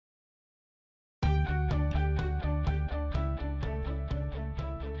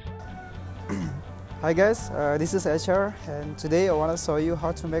Hi guys, this is HR, and today I want to show you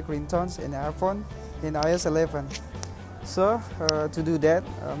how to make ringtones in iPhone in iOS 11. So to do that,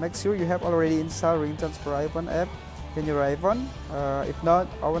 make sure you have already installed Ringtones for iPhone app in your iPhone. If not,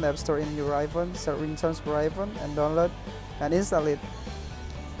 open App Store in your iPhone, search Ringtones for iPhone and download and install it.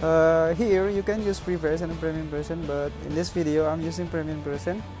 Here you can use free version and premium version, but in this video I'm using premium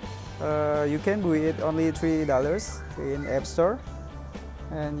version. You can buy it only $3 in App Store.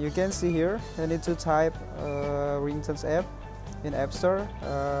 And you can see here, I need to type Ringtones app in App Store,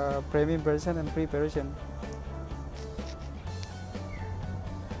 premium version and free version.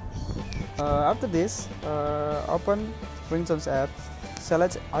 After this, open Ringtones app,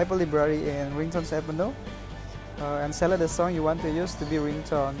 select iPhone library in Ringtones app menu, and select the song you want to use to be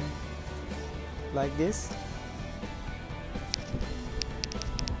ringtone, like this.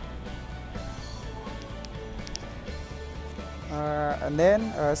 And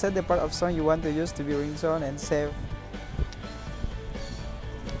then set the part of song you want to use to be ringtone and save.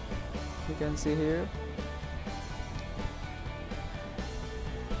 You can see here.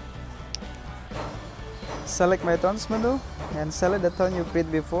 Select My Tones menu and select the tone you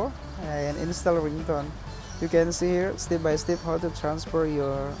created before and install ringtone. You can see here step by step how to transfer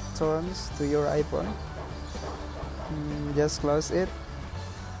your tones to your iPhone. Just close it.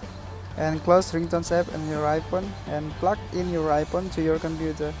 And close Ringtones app on your iPhone and plug in your iPhone to your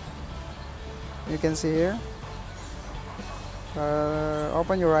computer. You can see here.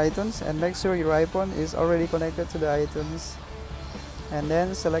 Open your iTunes and make sure your iPhone is already connected to the iTunes. And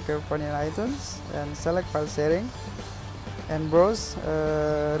then select your phone in iTunes and select file sharing. And browse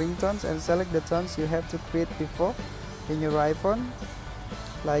ringtones and select the tones you have to create before in your iPhone,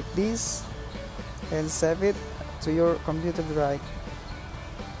 like this, and save it to your computer drive.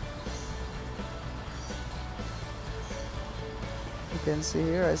 You can see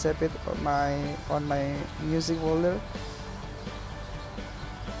here I save it on my music folder.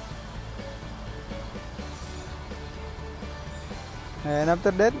 And after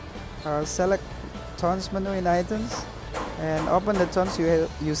that, select tones menu in iTunes and open the tones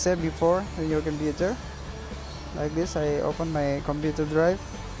you saved before in your computer. Like this, I open my computer drive,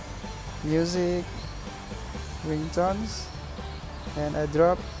 music, ringtones, and I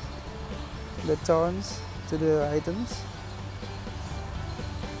drop the tones to the iTunes.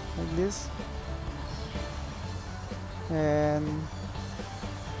 Like this, and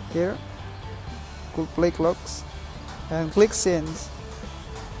here could play clocks and click scenes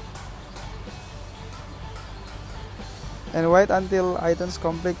and wait until items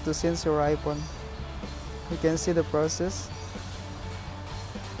complete to sync your iPhone. You can see the process.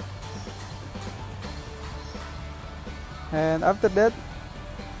 And after that,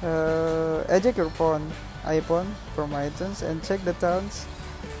 eject your iPhone from iTunes and check the tones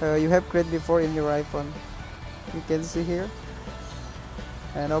you have created before in your iPhone. You can see here.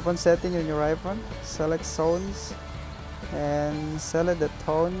 And open setting in your iPhone, select sounds and select the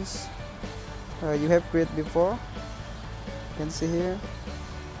tones you have created before. You can see here,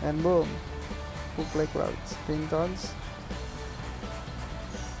 and boom, play clouds, ringtones,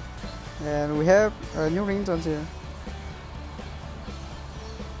 and we have new ringtones here.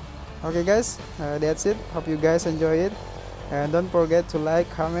 Okay guys, that's it. Hope you guys enjoy it. And don't forget to like,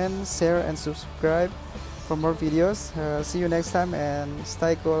 comment, share, and subscribe for more videos. See you next time, and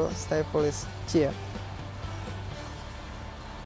stay cool, stay foolish. Cheers.